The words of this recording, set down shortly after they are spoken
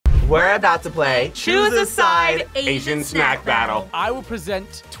We're about to play Choose a Side Asian Snack Battle. I will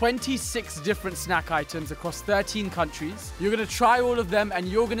present 26 different snack items across 13 countries. You're gonna try all of them and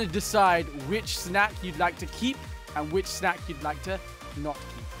you're gonna decide which snack you'd like to keep and which snack you'd like to not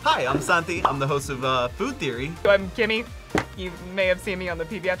keep. Hi, I'm Santi. I'm the host of Food Theory. I'm Kimmy. You may have seen me on the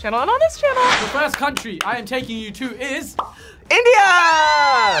PBF channel and on this channel. The first country I am taking you to is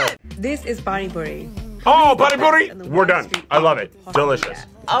India! This is Pani Puri. Oh, Pani Puri! We're done. I love it. Delicious.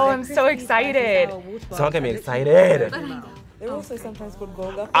 Oh, I'm so excited. Don't get me excited. They're also sometimes called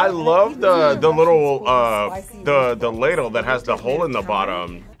Golga. I love the little the ladle that has the hole in the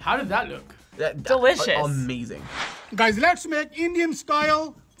bottom. How did that look? Delicious. Amazing. Guys, let's make Indian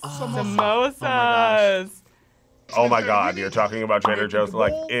style Samosas. Oh my God, you're talking about Trader Joe's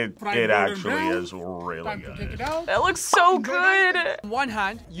like it actually is really Time to take good. it out. That looks so good. On one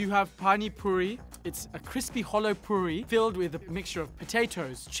hand, you have Pani Puri. It's a crispy hollow puri filled with a mixture of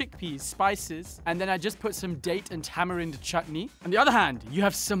potatoes, chickpeas, spices, and then I just put some date and tamarind chutney. On the other hand, you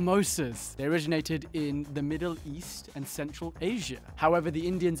have samosas. They originated in the Middle East and Central Asia. However, the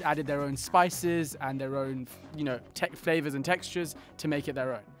Indians added their own spices and their own, flavors and textures to make it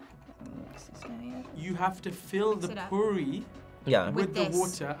their own. You have to fill the puri with the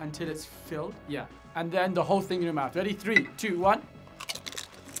water until it's filled. Yeah. And then the whole thing in your mouth. Ready? 3, 2, 1.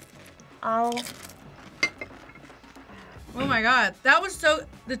 Oh. Oh my God, that was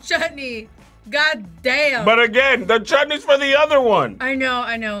the chutney. God damn. But again, the chutney's for the other one. I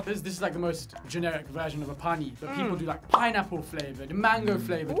know. This is like the most generic version of a pani, but people do like pineapple flavored, mango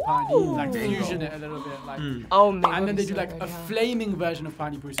flavored pani, like fusion it a little bit, like. Oh man. And then they do like a flaming version of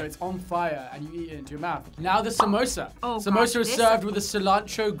pani puri, so it's on fire and you eat it into your mouth. Now the samosa. Oh, samosa is served with a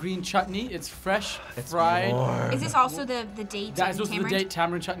cilantro green chutney. It's fresh, fried. Is this also the date? That is also the date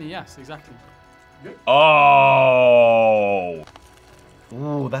tamarind chutney. Yes, exactly. Good. Oh.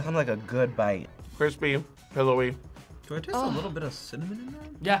 Ooh, that sounds like a good bite. Crispy, pillowy. Do I taste a little bit of cinnamon in there?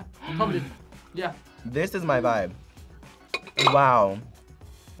 Yeah, probably. Yeah. This is my vibe. Wow.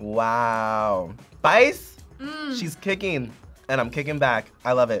 Wow. Spice? She's kicking, and I'm kicking back.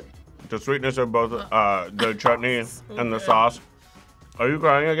 I love it. The sweetness of both the chutney and the sauce. Are you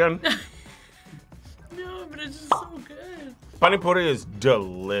crying again? No, but it's just so good. Pani Puri is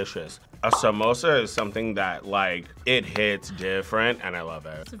delicious. A samosa is something that, like, it hits different, and I love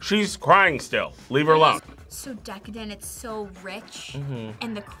it. She's crying still. Leave her alone. So decadent, it's so rich,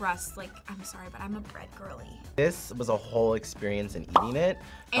 and the crust, like, I'm sorry, but I'm a bread girly. This was a whole experience in eating it.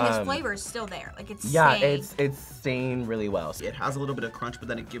 And its flavor is still there, like it's staying. It's staying really well. It has a little bit of crunch, but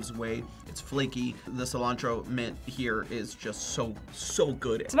then it gives way. It's flaky. The cilantro mint here is just so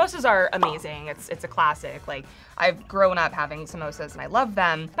good. Samosas are amazing. It's a classic. Like, I've grown up having samosas and I love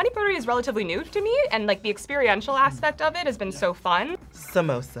them. Pani Puri is relatively new to me, and like the experiential aspect of it has been so fun.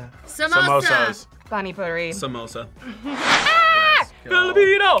 Samosa. Samosas. Pani Puri. Samosa. Ah!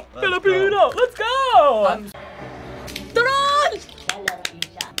 Filipino! Let's go! Turon!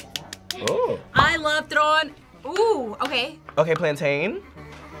 Oh. I love Turon. Ooh, okay. Okay, plantain.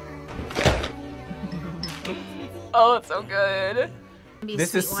 Oh, it's so good.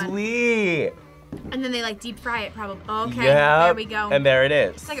 This is sweet. And then they like deep fry it probably. Okay, Yeah. there we go. And there it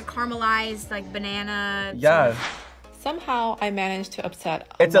is. It's like a caramelized like banana. Yeah. Somehow I managed to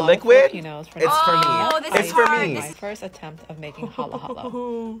upset It's a a lot of liquid? Filipinos for It's for me. Oh, this It's is for hard. me. my first attempt of making halo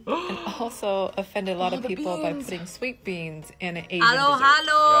halo. And also offended a lot of people by putting sweet beans in an Asian Halo, dessert.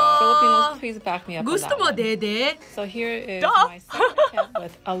 halo. Filipinos, please back me up on Gusto that mo, one. dede? So here is Duh. my second attempt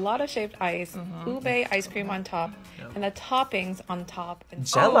with a lot of shaved ice, ube ice cream on top, and the toppings on top. And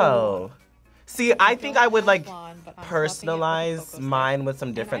Jello. See, I think I would like but I'm personalize mine with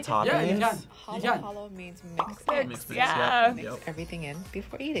some different Yeah, you toppings. can. You Halo can. halo means mix it. Yeah. Mix everything in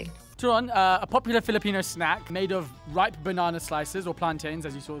before eating. Turon, a popular Filipino snack made of ripe banana slices or plantains,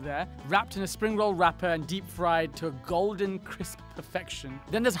 as you saw there, wrapped in a spring roll wrapper and deep fried to a golden crisp perfection.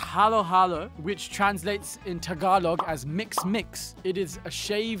 Then there's halo halo, which translates in Tagalog as mix mix. It is a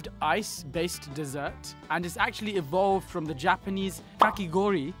shaved ice-based dessert, and it's actually evolved from the Japanese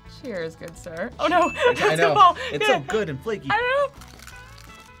kakigori. Cheers, good sir. Oh no, I know. Ball. It's so good and flaky. I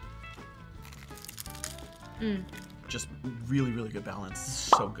Just really good balance.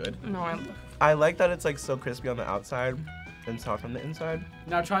 So good. know. No, I like that it's like so crispy on the outside and soft on the inside.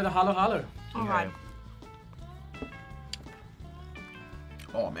 Now try the halo halo. Oh God.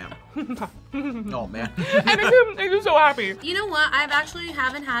 Oh man. Oh man. It makes me so happy. You know what? I've actually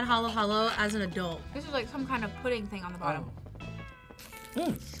haven't had halo halo as an adult. This is like some kind of pudding thing on the bottom.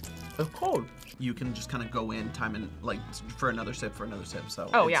 It's cold. You can just kind of go in time and like for another sip. So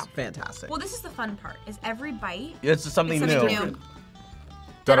Oh, it's yeah. fantastic. Well, this is the fun part. Is every bite It's just something it's new. something new.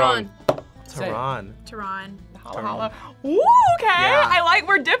 Turon. Turon. Turon. Holla, holla. Ooh, okay. I like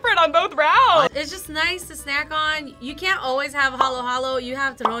we're different on both rounds. It's just nice to snack on. You can't always have halo halo. You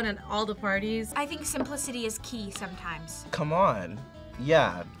have Turon at all the parties. I think simplicity is key sometimes. Come on.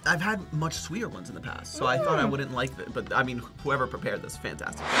 Yeah. I've had much sweeter ones in the past, so I thought I wouldn't like it. But I mean, whoever prepared this,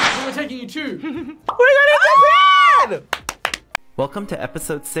 fantastic. So we're taking you to. We're going to Japan! Welcome to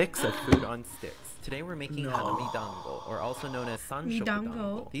episode 6 of Food on Sticks. Today we're making Dango, or also known as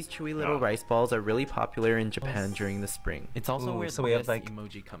Dango. These chewy little rice balls are really popular in Japan during the spring. It's also where the best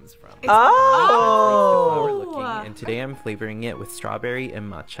emoji comes from. Oh! Looking, and today I'm flavoring it with strawberry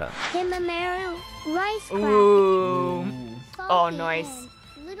and matcha. Himemaru rice crackers. Ooh. Oh, nice.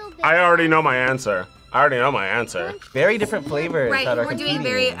 I already know my answer. Very different flavors Right, that are we're doing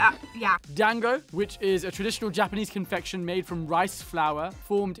competing. very, yeah. Dango, which is a traditional Japanese confection made from rice flour,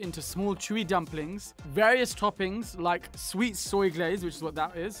 formed into small chewy dumplings. Various toppings like sweet soy glaze, which is what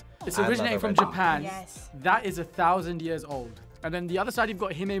that is. It's I love originating from original. Japan. Yes. That is 1,000 years old. And then the other side, you've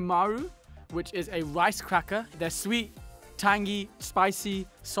got Himemaru, which is a rice cracker. They're sweet, tangy, spicy,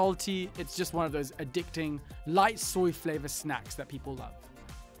 salty. It's just one of those addicting, light soy flavor snacks that people love.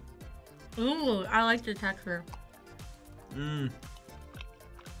 Ooh, I like the texture. If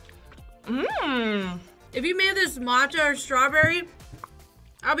you made this matcha or strawberry,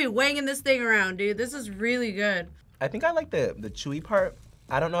 I'll be wanging this thing around, dude. This is really good. I think I like the chewy part.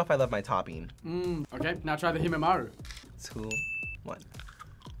 I don't know if I love my topping. Okay, now try the Himemaru. 2, 1.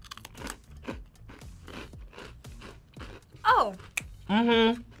 Oh.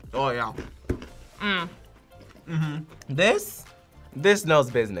 Oh yeah. This knows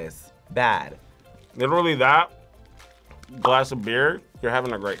business. Bad. Literally that glass of beer, you're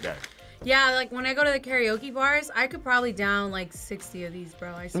having a great day. Yeah, like when I go to the karaoke bars, I could probably down like 60 of these,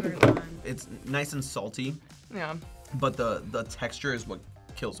 bro. I swear to God. It's nice and salty, Yeah. but the texture is what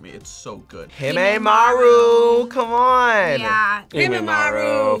kills me. It's so good. Himemaru, come on. Yeah.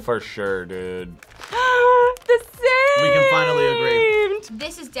 Himemaru, for sure, dude. The same. We can finally agree.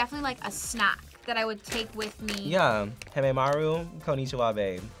 This is definitely like a snack that I would take with me. Yeah, Himemaru, konnichiwa,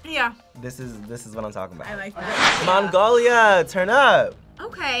 babe. Yeah. This is what I'm talking about. I like that. Mongolia, turn up.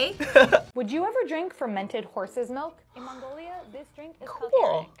 Okay. Would you ever drink fermented horse's milk? In Mongolia, this drink is called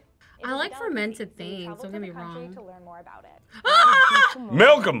Cool. Airag. I like fermented things, don't get me wrong. To learn more about it.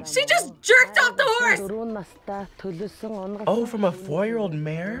 Milk 'em. She just jerked off the horse! Oh, from a 4-year-old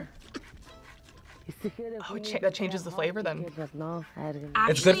mare? Oh, that changes the flavor then.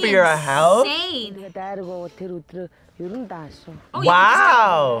 It's good for your health? Insane. Oh,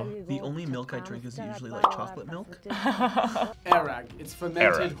 Wow. The only milk I drink is usually like chocolate milk. Airag. It's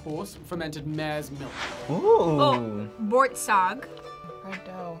fermented fermented mare's milk. Ooh. Boortsog. Fried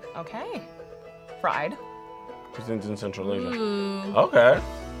dough. Okay. Fried. Presents in Central Asia. Okay.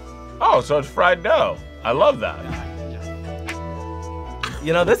 Oh, so it's fried dough. I love that.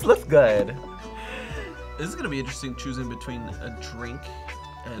 You know, this looks good. This is gonna be interesting choosing between a drink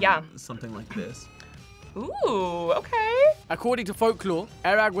and something like this. Ooh, okay. According to folklore,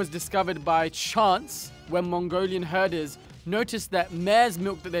 Airag was discovered by chance when Mongolian herders noticed that mare's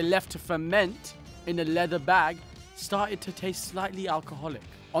milk that they left to ferment in a leather bag started to taste slightly alcoholic.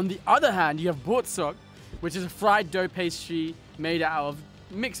 On the other hand, you have Boortsog, which is a fried dough pastry made out of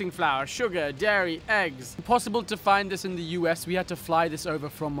mixing flour, sugar, dairy, eggs. Impossible to find this in the US. We had to fly this over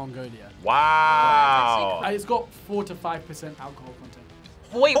from Mongolia. Wow. It's got 4 to 5% alcohol content.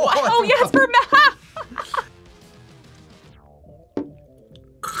 Wait, what? Oh, yes, for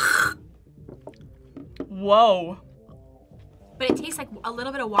Whoa. But it tastes like a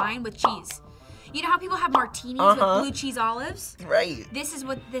little bit of wine with cheese. You know how people have martinis with blue cheese olives? Right. This is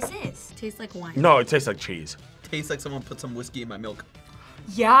what this is. Tastes like wine. No, it tastes like cheese. Tastes like someone put some whiskey in my milk.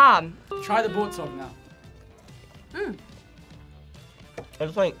 Yeah. Try the Boortsog now.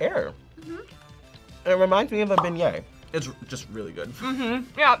 It's like air. It reminds me of a beignet. It's just really good.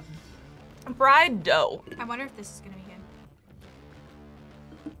 Yeah. Fried dough. I wonder if this is gonna be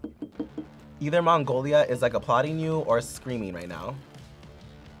good. Either Mongolia is like applauding you or screaming right now.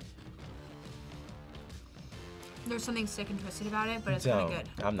 There's something sick and twisted about it, but it's Don't. really good.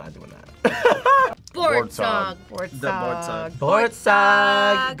 I'm not doing that. Boortsog.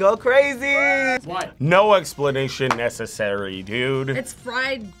 Boortsog. Go crazy. Why? No explanation necessary, dude. It's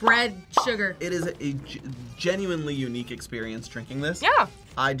fried bread sugar. It is a genuinely unique experience drinking this. Yeah.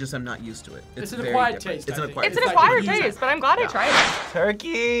 I just am not used to it. It's an very acquired different. taste, It's I an think. acquired It's an like acquired you use taste, it. but I'm glad I tried it.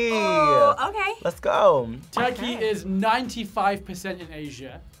 Turkey. Oh, okay. Let's go. Turkey is 95% in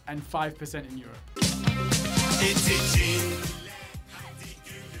Asia and 5% in Europe.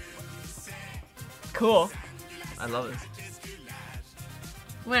 Cool. I love it.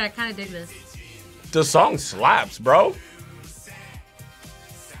 Wait, I kind of dig this. The song slaps, bro.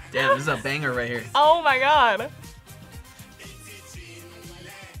 Damn, this is a banger right here. Oh my god.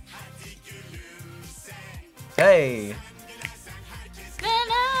 Hey.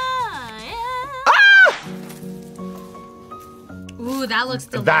 Ooh, that looks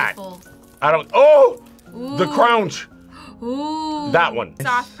delightful. I don't. Oh, Ooh. the crunch. Ooh. That one.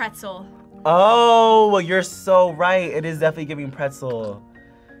 Soft pretzel. Oh, well, you're so right. It is definitely giving pretzel.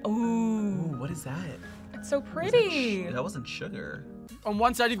 Ooh. What is that? It's so pretty. That wasn't sugar. On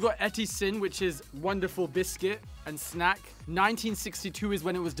one side, you've got Etisin, which is wonderful biscuit and snack. 1962 is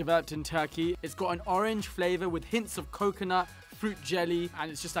when it was developed in Turkey. It's got an orange flavor with hints of coconut, fruit jelly,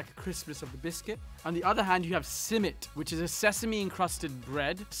 and it's just like a crispness of the biscuit. On the other hand, you have Simit, which is a sesame-encrusted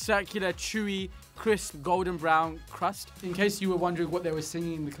bread, circular, chewy, crisp, golden brown crust. In case you were wondering what they were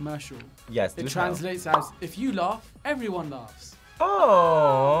singing in the commercial. Yes, it translates as, if you laugh, everyone laughs.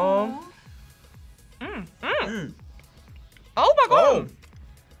 Oh. Oh my god.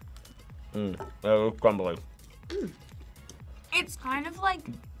 That was crumbly. It's kind of like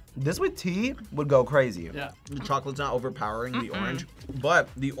This with tea would go crazy. Yeah. The chocolate's not overpowering the orange, but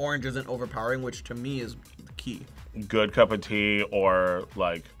the orange isn't overpowering, which to me is key. Good cup of tea or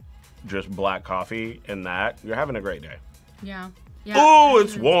like just black coffee in that, you're having a great day. Yeah. Oh,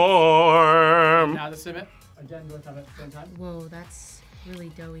 it's warm. Now the Simit. Again, both have it at the same time. Whoa, that's really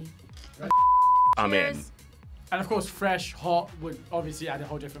doughy. I'm in. And of course, fresh, hot would obviously add a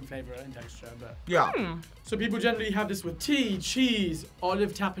whole different flavor and texture. But yeah. So people generally have this with tea, cheese,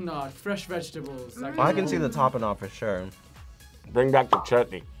 olive tapenade, fresh vegetables. Like I can see the topping off for sure. Bring back the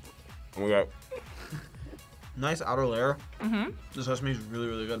chutney. We got nice outer layer. The sesame is really,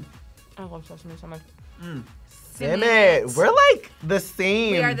 really good. I love sesame so much. Simit, we're like the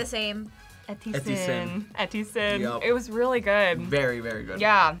same. we are the same. Etisin. Yep. It was really good. Very, very good.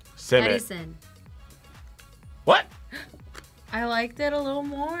 Yeah. Simit. Edison. What? I liked it a little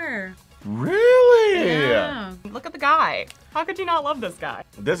more. Really? Yeah. Look at the guy. How could you not love this guy?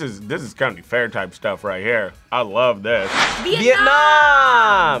 This is county fair type stuff right here. I love this.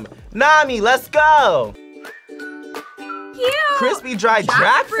 Vietnam! Nami, let's go! Cute. Crispy dry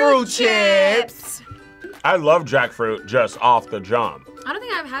jackfruit chips! I love jackfruit just off the jump. I don't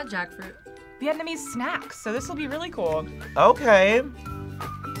think I've had jackfruit. Vietnamese snacks, so this will be really cool. Okay.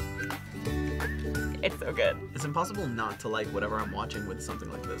 It's so good. It's impossible not to like whatever I'm watching with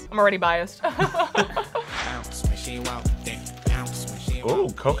something like this. I'm already biased. Ooh,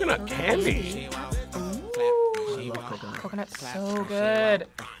 coconut candy. Coconut's so good.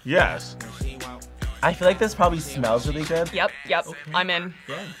 Yes. I feel like this probably smells really good. Yep. I'm in.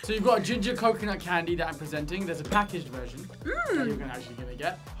 Yeah. So you've got ginger coconut candy that I'm presenting. There's a packaged version that you're actually gonna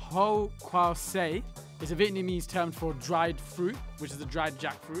get. Hoa Qua Say is a Vietnamese term for dried fruit, which is a dried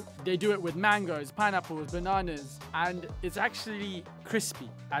jackfruit. They do it with mangoes, pineapples, bananas, and it's actually crispy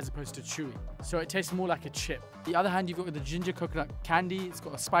as opposed to chewy. So it tastes more like a chip. The other hand, you've got the ginger coconut candy. It's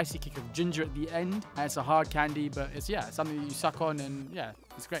got a spicy kick of ginger at the end. And it's a hard candy, but it's something that you suck on, and yeah,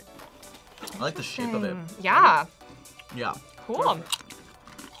 it's great. I like the shape of it. Yeah. Yeah. Cool.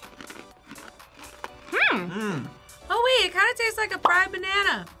 Oh wait, it kind of tastes like a fried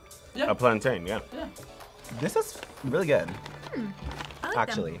banana. A plantain, yeah. This is really good. I like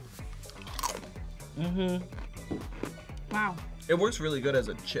Actually. Wow. It works really good as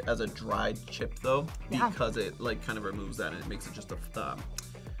a dried chip though, because it like kind of removes that and it makes it just a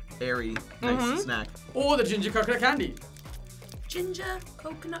airy, nice snack. Or the ginger coconut candy. Ginger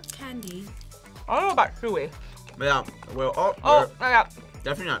coconut candy. I don't know about chewy. Yeah. Well, Yeah.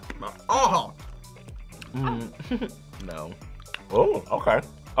 definitely not. Oh. No. Oh, okay.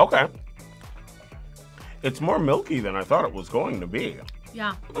 Okay. It's more milky than I thought it was going to be.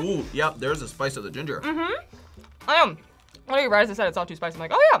 Yeah. Ooh, yep. There's the spice of the ginger. One of you guys said it's all too spicy. I'm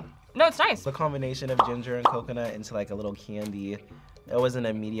like, oh yeah. No, it's nice. The combination of ginger and coconut into like a little candy. It was an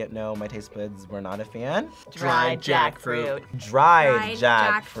immediate no. My taste buds were not a fan. Dried jackfruit. Dried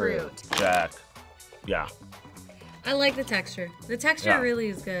jackfruit. Jack. Yeah. I like the texture. The texture really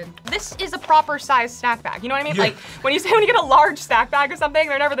is good. This is a proper size snack bag. You know what I mean? Like when you get a large snack bag or something,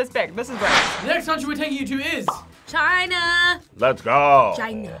 they're never this big. This is great. The next country we're taking you to is China. Let's go.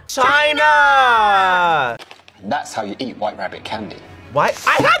 China! That's how you eat white rabbit candy. What?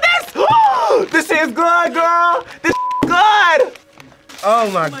 I had this! This is good, girl! This is good!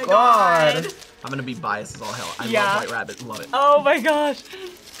 Oh my god. I'm gonna be biased as all hell. I love White Rabbit. Love it. Oh my gosh.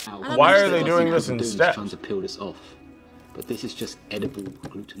 Why are they doing this instead? Trying to peel this off, but this is just edible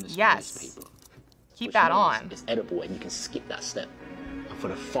glutinous Yes. paper. Keep that on. It's edible and you can skip that step. And for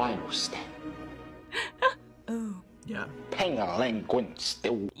the final step. Yeah.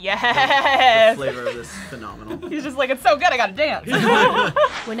 Yes. The flavor of this is phenomenal. He's just like, it's so good, I gotta dance.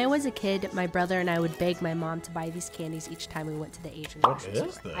 When I was a kid, my brother and I would beg my mom to buy these candies each time we went to the Asian grocery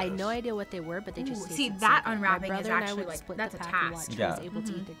store. I had no idea what they were, but they just tasted see that so good. unwrapping my is brother actually and I would like split that's the a pack and task. watch who was able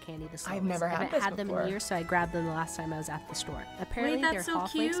to eat their candy the slowest. I've never had I haven't this had them before. in years, so I grabbed them the last time I was at the store. Apparently, Wait, that's they're so Haw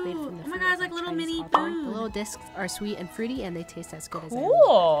Flakes made cute. from the Oh my fruit God, of it's like the little Chinese mini hawthorn. food. The little discs are sweet and fruity, and they taste as good as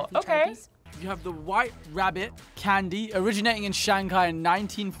Cool. Have you tried Okay. these? You have the White Rabbit candy, originating in Shanghai in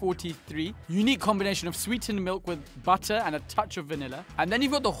 1943. Unique combination of sweetened milk with butter and a touch of vanilla. And then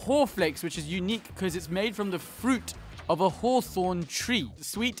you've got the Haw Flakes, which is unique because it's made from the fruit of a hawthorn tree.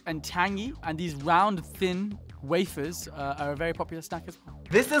 Sweet and tangy, and these round, thin wafers are a very popular snack as well.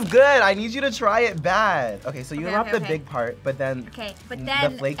 This is good. I need you to try it bad. Okay, so you Okay, wrap okay, the okay. big part, but then Okay, but the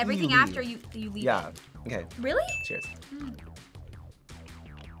then flaky everything you leave. after you leave Yeah. it. Okay. Really? Cheers.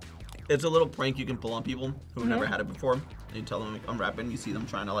 It's a little prank you can pull on people who've never had it before. And you tell them like, I'm rapping, you see them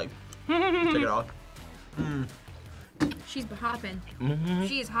trying to like take it off. She's hopping. Mm-hmm.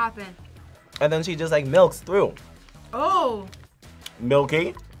 She is hopping. And then she just like milks through. Oh.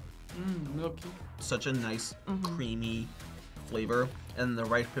 Milky. Milky. Such a nice creamy flavor, and the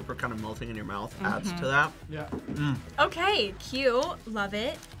rice paper kind of melting in your mouth adds to that. Yeah. Okay, cute. Love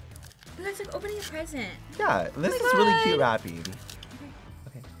it. Ooh, that's like opening a present. Yeah, this is really cute wrapping.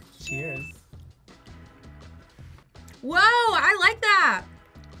 Okay, cheers. Whoa, I like that.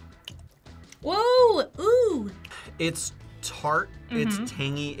 Whoa, ooh. It's tart, it's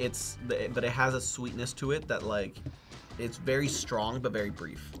tangy, but it has a sweetness to it that like, it's very strong but very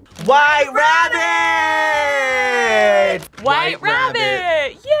brief. White rabbit! White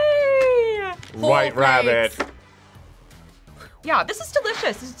rabbit! Yay! White rabbit. Yeah, this is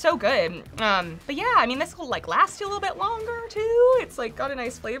delicious. This is so good. But yeah, I mean, this will like last you a little bit longer too. It's like got a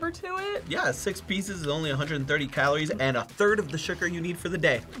nice flavor to it. Yeah, 6 pieces is only 130 calories and a third of the sugar you need for the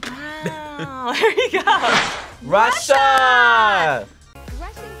day. Wow, there you go. Russia!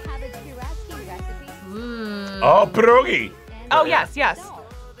 Russians have a Pirozhki recipe. Oh, pierogi. Oh yes, yes.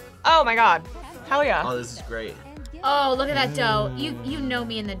 Oh my God. Hell yeah. Oh, this is great. Oh, look at that dough. You know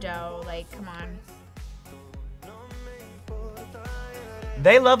me in the dough. Like, come on.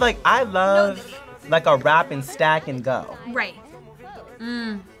 They love like, I love like a wrap and stack and go. Right.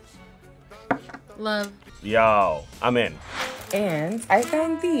 Love. Yo, I'm in. And I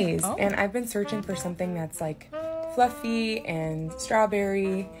found these, and I've been searching for something that's like fluffy and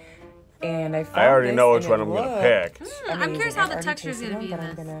strawberry, and I found I already this, know which and one it I'm gonna looked pick. I'm amazing. curious how I've the already texture's tasted gonna be them,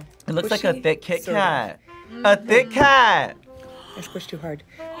 in but I'm this. gonna It looks like a squishy, thick Kit sort Kat. A thick cat. I squished too hard.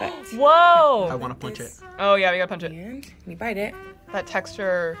 But Whoa. I want to punch it. Oh yeah, we gotta punch it. and you bite it. That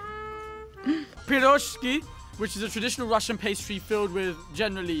texture. Pirozhki, which is a traditional Russian pastry filled with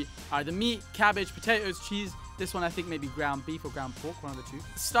generally either meat, cabbage, potatoes, cheese. This one I think maybe ground beef or ground pork, one of the two.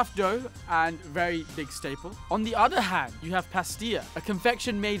 Stuffed dough and very big staple. On the other hand, you have pastilla, a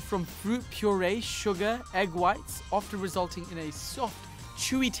confection made from fruit puree, sugar, egg whites, often resulting in a soft,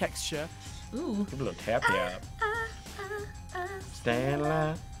 chewy texture. Ooh. Give a little tap tap. Stand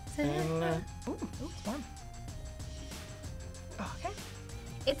line, stand line. Ooh, it's warm. Oh, okay.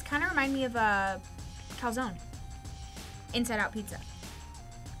 It's kind of remind me of a calzone. Inside out pizza.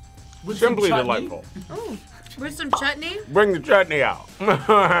 With Simply some chutney. delightful. Ooh. With some chutney. Bring the chutney out.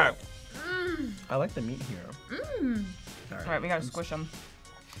 I like the meat here. All right, we gotta squish them.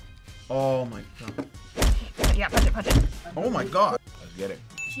 Oh my god. Yeah, punch it, punch it. Oh my god. Let's get it.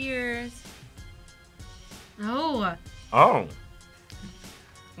 Cheers. Oh. Oh.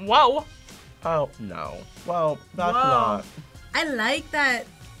 Whoa. Oh, no. Well, that's Whoa. not. I like that.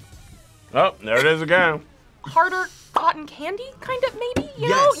 Oh, there it is again. Harder cotton candy, kind of maybe. You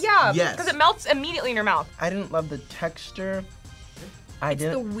Yes, know? Yeah. yes. Because it melts immediately in your mouth. I didn't love the texture. I It's the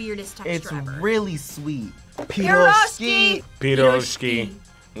didn't. weirdest texture It's ever. really sweet. Pirozhki. Pirozhki.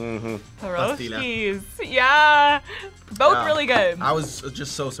 Mm-hmm. Pirozhkis. Yeah. Both Yeah. really good. I was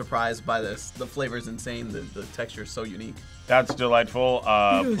just so surprised by this. The flavor's insane. The texture is so unique. That's delightful.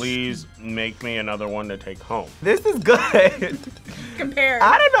 Please make me another one to take home. This is good. Compare.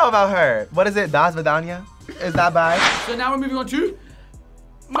 I don't know about her. What is it? Das Vidania? Is that by? So now we're moving on to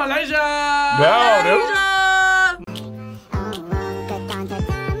Malaysia.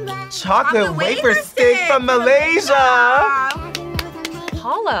 Chocolate wafer stick from Malaysia.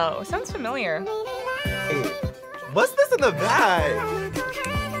 Hollow. Sounds familiar. Hey, what's this in the bag?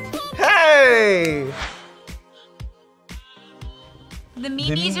 Hey! The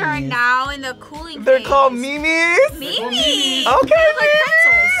mimis are now in the cooling They're phase. called mimis? Mimis. Okay, They're like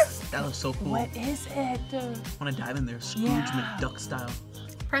pretzels. That looks so cool. What is it? I want to dive in there, Scrooge McDuck style.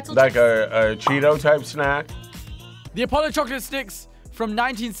 Pretzel Like chips. a Cheeto type snack. The Apollo chocolate sticks from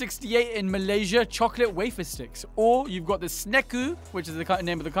 1968 in Malaysia, chocolate wafer sticks. Or you've got the Snek Ku, which is the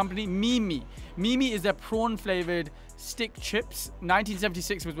name of the company, Mimi. Mimi is their prawn-flavored stick chips.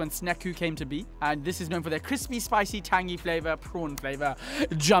 1976 was when Snek Ku came to be. And this is known for their crispy, spicy, tangy flavor, prawn flavor.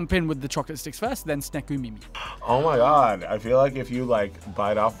 Jump in with the chocolate sticks first, then Snek Ku Mimi. Oh my god. I feel like if you like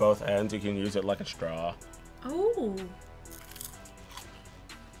bite off both ends, you can use it like a straw. Oh.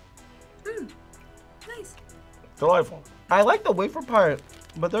 Nice. Delightful. I like the wafer part,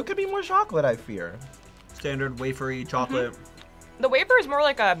 but there could be more chocolate, I fear. Standard wafery chocolate. The wafer is more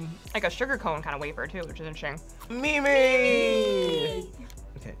like a sugar cone kind of wafer too, which is interesting. Mimi!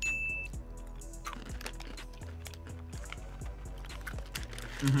 Okay.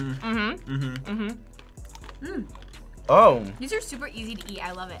 Oh. These are super easy to eat.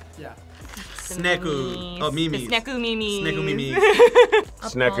 I love it. Yeah. Snek Ku. Oh, Mimi. Snek Ku Mimi. Snek Ku Mimi.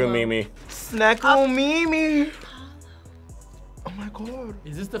 Snek Ku Mimi. Snek Ku Mimi. Oh my god.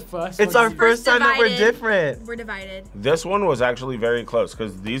 Is this the first It's one our first time that we're divided. different. We're divided. This one was actually very close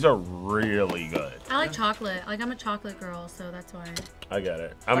because these are really good. I like chocolate. Like, I'm a chocolate girl, so that's why. I get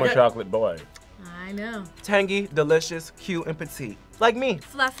it. I'm a chocolate boy. I know. Tangy, delicious, cute, and petite. Like me.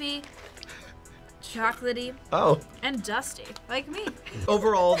 Fluffy, chocolatey, Oh. and dusty. Like me.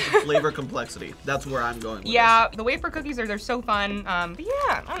 Overall, flavor complexity. That's where I'm going with Yeah, the wafer cookies they're so fun. But yeah,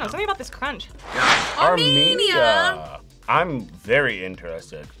 I don't know, something about this crunch. Armenia. I'm very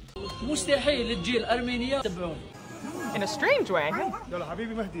interested. In a strange way. يلا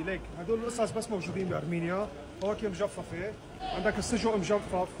حبيبي مهدي ليك هدول القصص بس موجودين بارمينيا فواكه مجففه عندك السجق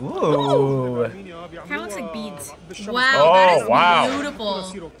مجفف Ooh. Kind of looks like beads. Wow, that is wow. beautiful.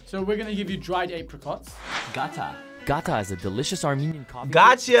 So we're gonna give you dried apricots. Gata. Gata is a delicious Armenian coffee.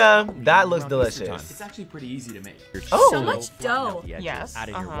 Gotcha. That looks delicious. It's actually pretty easy to make. So much dough. Yes. Add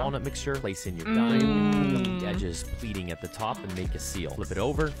in your walnut mixture, place in your dime, clean up the edges, pleating at the top, and make a seal. Flip it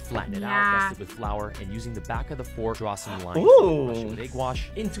over, flatten it out, dust it with flour, and using the back of the fork, draw some lines. Ooh. Brush it with egg wash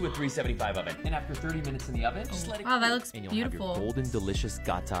into a 375 oven. And after 30 minutes in the oven, just let it Wow, that cool. looks And you'll beautiful. have your golden, delicious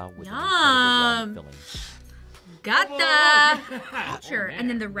gata with an incredible Yum. walnut filling. Gata. Sure. And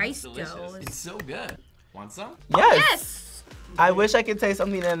then the rice dough. It's so good. Want some? Yes. I wish I could say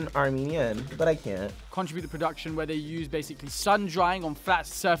something in Armenian, but I can't. Contribute to production where they use basically sun drying on flat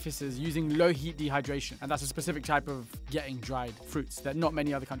surfaces using low heat dehydration. And that's a specific type of getting dried fruits that not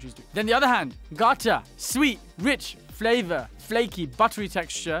many other countries do. Then the other hand, Gata, sweet, rich, flavor, flaky, buttery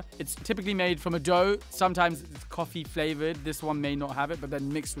texture. It's typically made from a dough. Sometimes it's coffee flavored. This one may not have it, but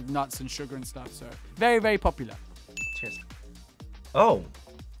then mixed with nuts and sugar and stuff. So very, very popular. Cheers. Oh.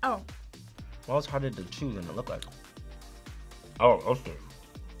 Oh. Well, it's harder to chew than it looked like. Oh, okay.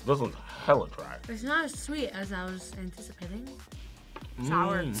 This one's hella dry. It's not as sweet as I was anticipating.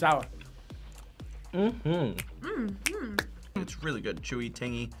 Sour. Sour. It's really good. Chewy,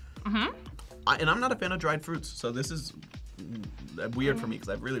 tangy. And I'm not a fan of dried fruits, so this is weird for me because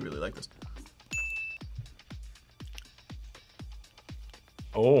I really, really like this.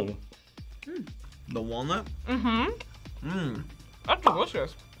 Oh. The walnut? That's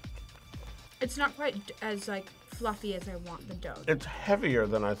delicious. It's not quite as like fluffy as I want the dough. It's heavier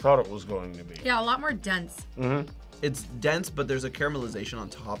than I thought it was going to be. Yeah, a lot more dense. It's dense, but there's a caramelization on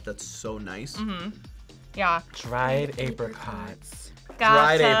top that's so nice. Yeah. Dried apricots.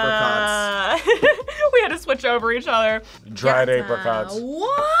 Dried apricots. We had to switch over each other. Dried apricots.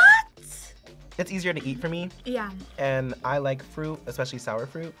 What? It's easier to eat for me, Yeah. and I like fruit, especially sour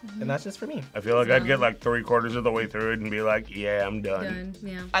fruit, and that's just for me. I feel like I'd get like 3/4 of the way through it and be like, yeah, I'm done. Done.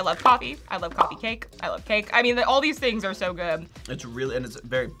 Yeah. I love coffee. I love coffee cake. I love cake. I mean, all these things are so good. It's really, and it's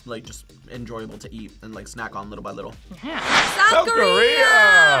very like just enjoyable to eat and like snack on little by little. South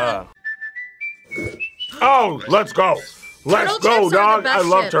Korea. Oh, let's go. Let's Turtle go, chips are the dog. best I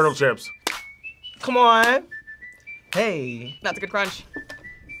love chips. turtle chips. Come on. Hey. That's a good crunch.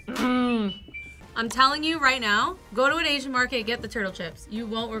 I'm telling you right now, go to an Asian market, get the turtle chips. You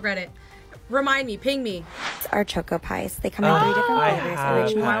won't regret it. Remind me, ping me. Are Choco Pies. They come in 3 different flavors,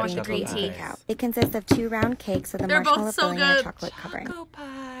 original, had green Choco tea, Pies. and cacao. It consists of 2 round cakes with a They're marshmallow both so filling and a good. chocolate covering. Choco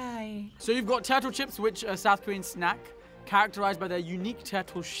Pie. So you've got turtle chips, which are a South Korean snack, characterized by their unique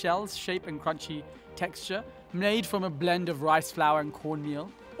turtle shell's shape and crunchy texture, made from a blend of rice flour and cornmeal.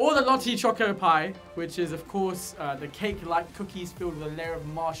 Or the Lottie Choco Pie, which is, of course, the cake-like cookies filled with a layer of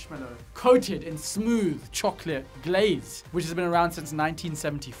marshmallow, coated in smooth chocolate glaze, which has been around since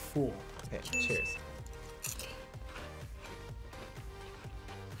 1974. Okay, cheers.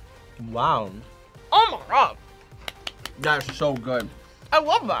 Wow. Oh my god. That's so good. I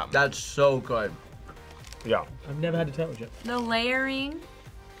love that. That's so good. Yeah. I've never had a turtle chip. The layering.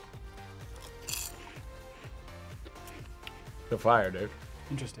 The fire, dude.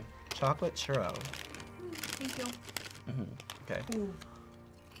 Interesting. Chocolate churro. Thank you. Okay. Ooh.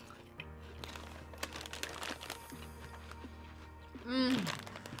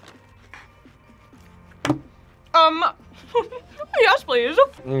 Yes, please.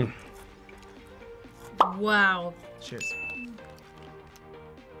 Wow. Cheers.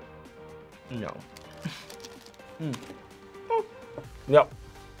 No. Yep.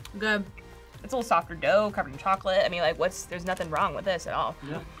 Good. It's a little softer dough covered in chocolate. I mean, like, there's nothing wrong with this at all.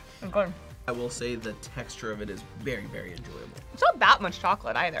 Yeah. I'm good. I will say the texture of it is very, very enjoyable. It's not that much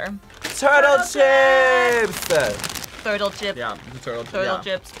chocolate either. Turtle chips! Turtle chips. Yeah, turtle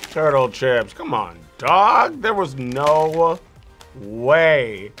chips. Turtle chips. Come on, dog. There was no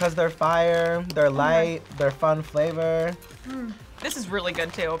way. Because they're fire, they're light, they're fun flavor. This is really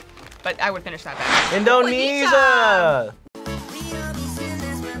good too, but I would finish that back. Indonesia!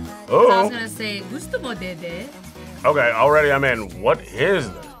 I was gonna say, Gustavo Dede. Okay, already I'm in. What is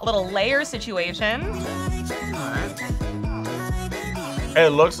this? A little layer situation.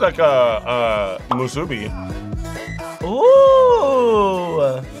 It looks like a musubi.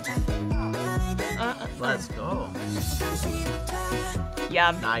 Ooh! Let's go.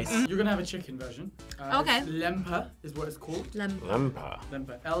 Yeah. Nice. You're gonna have a chicken version. Okay. Lemper is what it's called. Lemper.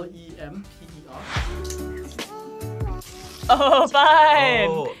 Lemper. L-E-M-P-E-R. Oh,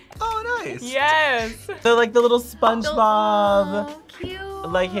 fun! Oh, nice. Yes. They're like the little SpongeBob, Oh, cute.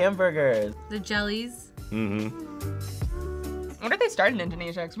 like hamburgers. The jellies. Mm-hmm. I wonder if they started in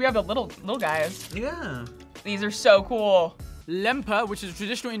Indonesia, because we have the little guys. Yeah. These are so cool. Lemper, which is a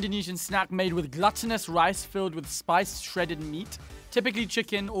traditional Indonesian snack made with glutinous rice filled with spiced shredded meat, typically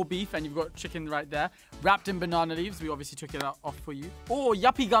chicken or beef, and you've got chicken right there, wrapped in banana leaves. We obviously took it off for you. Or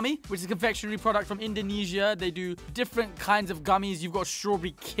Yupi gummy, which is a confectionery product from Indonesia. They do different kinds of gummies. You've got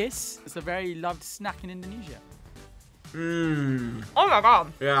strawberry kiss. It's a very loved snack in Indonesia. Mmm. Oh my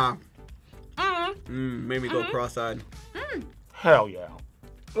god. Yeah. Made me go cross-eyed. Hell yeah.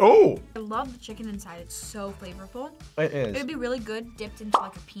 Oh. I love the chicken inside. It's so flavorful. It is. It'd be really good dipped into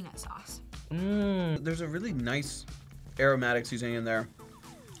like a peanut sauce. There's a really nice aromatic seasoning in there.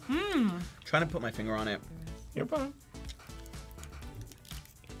 Trying to put my finger on it. You're fine.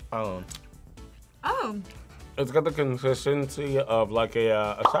 Oh. Oh. It's got the consistency of like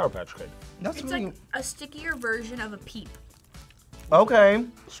a Sour Patch Kid. That's It's really... like a stickier version of a peep. Okay.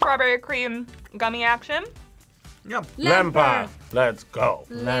 Strawberry cream gummy action. Yeah. Lemper. Let's go.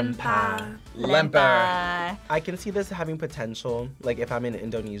 Lemper. Lemper. I can see this having potential. Like if I'm in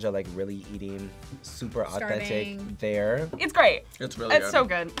Indonesia, like really eating super authentic Starving. there. It's great. It's really It's good. so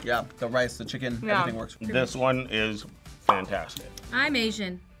good. Yeah, the rice, the chicken, Yeah. everything works. This one is fantastic. I'm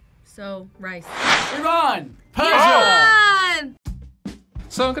Asian, so rice. Iran! Persia! Iran!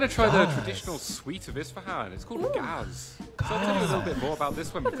 So I'm going to try the traditional sweet of Isfahan. It's called Gaz. So I'll tell you a little bit more about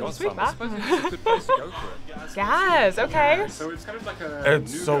this when we've got some. I suppose it's a good place to go for it. Gaz, okay. Yeah, so it's kind of like a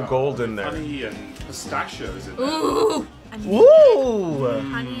It's so golden there. honey and pistachios in there. Ooh! Ooh!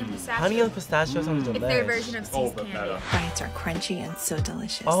 Honey and pistachio. Honey and pistachio sounds It's delicious. their version of seized candy. Bites are crunchy and so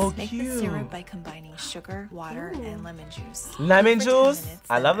delicious. Oh, Make cute. the syrup by combining sugar, water, and lemon juice. Lemon Cook for 10 juice? minutes,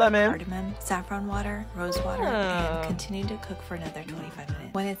 I then love add lemon. Cardamom, saffron water, rose water, Ah. and continue to cook for another 25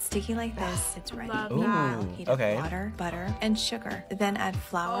 minutes. When it's sticky like this, it's ready. Love Meanwhile, that. heat Okay. up water, butter, and sugar. Then add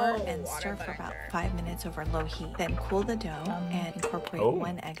flour and stir for about 5 minutes over low heat. Then cool the dough and incorporate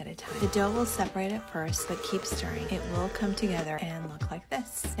 1 egg at a time. The dough will separate at first, but keep stirring. It will come together and look like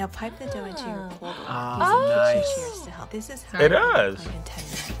this. Now pipe the dough into your cold water using kitchen shears to help. This is how It does. cook in 10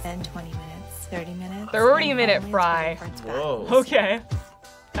 minutes, then 20 minutes, 30 minutes. 30-minute and fry. finally it's Whoa. Okay.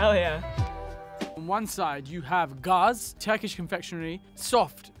 Hell yeah. On one side, you have Gaz, Turkish confectionery,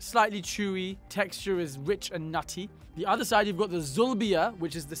 soft, slightly chewy, texture is rich and nutty. The other side, you've got the Zoolbia,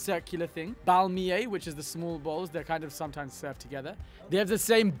 which is the circular thing. Balmieh, which is the small bowls. They're kind of sometimes served together. They have the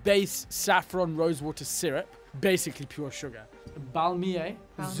same base saffron rosewater syrup, basically pure sugar. Balmieh,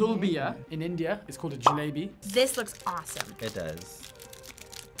 Zoolbia in India, is called a jalebi. This looks awesome. It does.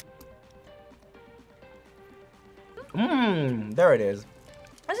 Mmm, there it is.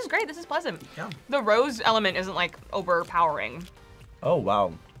 This is great. This is pleasant. Yeah. The rose element isn't like overpowering. Oh,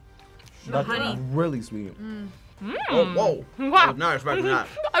 wow. That's honey. really sweet. Oh, whoa. Wow. I was not expecting that.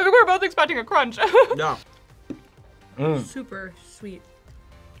 I think we were both expecting a crunch. Yeah. Super sweet.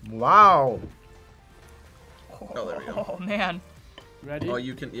 Wow. Oh, there we go. Oh man. Ready? Oh,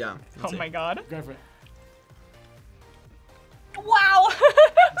 you can, yeah. Oh my god. Go for it. Wow.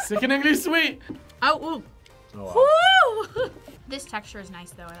 Sickeningly sweet. Oh, ooh. Oh, wow. Woo! This texture is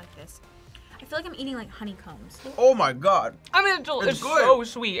nice though. I like this. I feel like I'm eating like honeycombs. Oh my god. I mean, it's It's good. so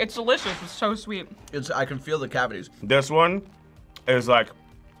sweet. It's delicious. It's so sweet. I can feel the cavities. This one is like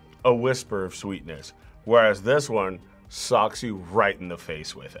a whisper of sweetness, whereas this one socks you right in the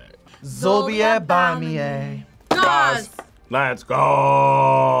face with it. Zoolbia Balmieh. Guys, let's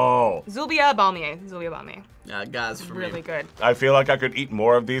go! Zoolbia Balmieh. Zoolbia Balmieh. Yeah, guys, for me. Really good. I feel like I could eat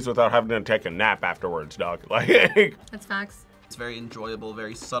more of these without having to take a nap afterwards, dog. Like, That's facts. It's very enjoyable,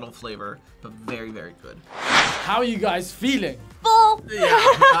 very subtle flavor, but very, very good. How are you guys feeling? Full. Yeah,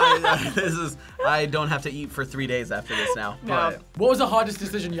 I don't have to eat for 3 days after this now. No. What was the hardest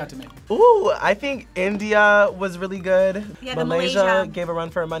decision you had to make? Ooh, I think India was really good. Yeah, Malaysia gave a run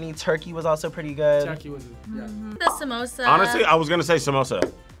for money. Turkey was also pretty good. Turkey was, yeah. The samosa. honestly, I was gonna say samosa.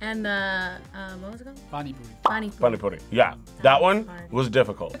 And what was it called? Pani Puri. Pani Puri. Pani Puri. Yeah, that one was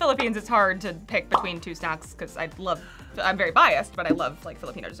difficult. The Philippines, it's hard to pick between two snacks because I'm very biased, but I love like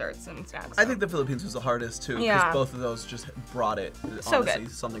Filipino desserts and snacks. I think the Philippines was the hardest too, because Yeah. both of those just brought it. So Honestly,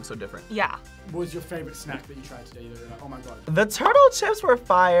 good. something so different. Yeah. What was your favorite snack that you tried today? You're like, oh my god. The turtle chips were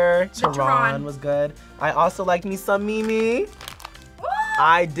fire. Turon. Turon was good. I also liked me some Mimi.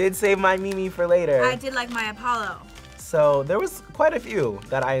 I did save my Mimi for later. I did like my Apollo. So there was quite a few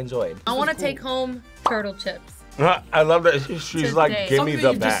that I enjoyed. I want to take home turtle chips. I love that she's like, Today. give me Something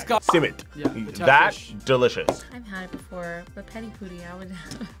the you just bag. got- Simit. Yeah, the That, Turkish. delicious. I've had it before, but Pani Puri,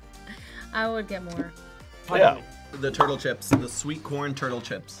 I would get more. Yeah. The turtle chips, the sweet corn turtle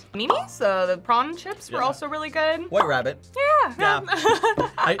chips. Mimis, the prawn chips were Yeah. also really good. White rabbit. Yeah.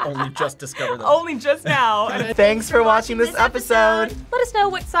 I only just discovered them. Only just now. Thanks for watching this episode. Let us know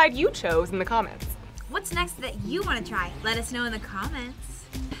what side you chose in the comments. What's next that you want to try? Let us know in the comments.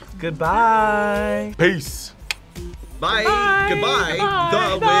 Goodbye. Peace. Bye. Bye. Goodbye. Bye.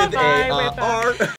 The with Bye. a With a- R.